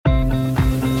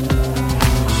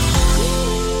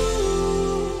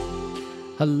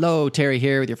Hello, Terry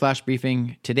here with your flash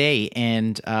briefing today,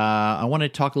 and I want to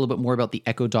talk a little bit more about the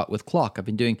Echo Dot with Clock. I've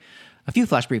been doing a few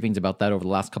flash briefings about that over the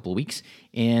last couple of weeks,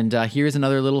 and here's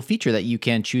another little feature that you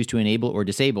can choose to enable or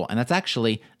disable, and that's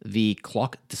actually the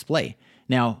clock display.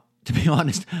 Now, to be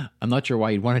honest, I'm not sure why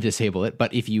you'd want to disable it,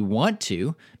 but if you want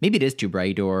to, maybe it is too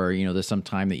bright, or there's some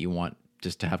time that you want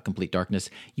just to have complete darkness,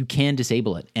 you can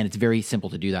disable it, and it's very simple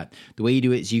to do that. The way you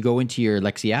do it is you go into your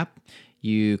Lexi app,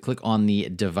 you click on the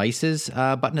devices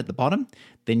button at the bottom,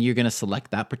 then you're going to select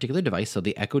that particular device, so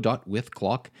the Echo Dot with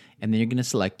Clock, and then you're going to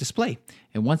select display.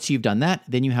 And once you've done that,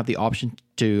 then you have the option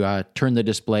to turn the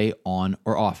display on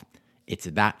or off. It's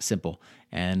that simple.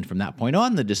 And from that point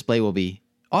on, the display will be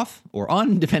off or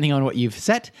on, depending on what you've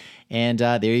set. And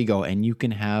there you go. And you can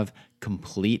have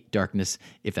complete darkness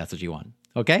if that's what you want.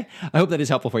 Okay? I hope that is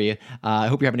helpful for you. I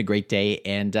hope you're having a great day.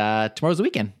 And tomorrow's the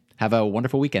weekend. Have a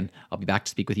wonderful weekend. I'll be back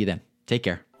to speak with you then. Take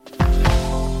care.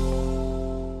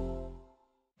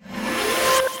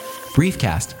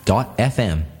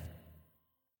 Briefcast.fm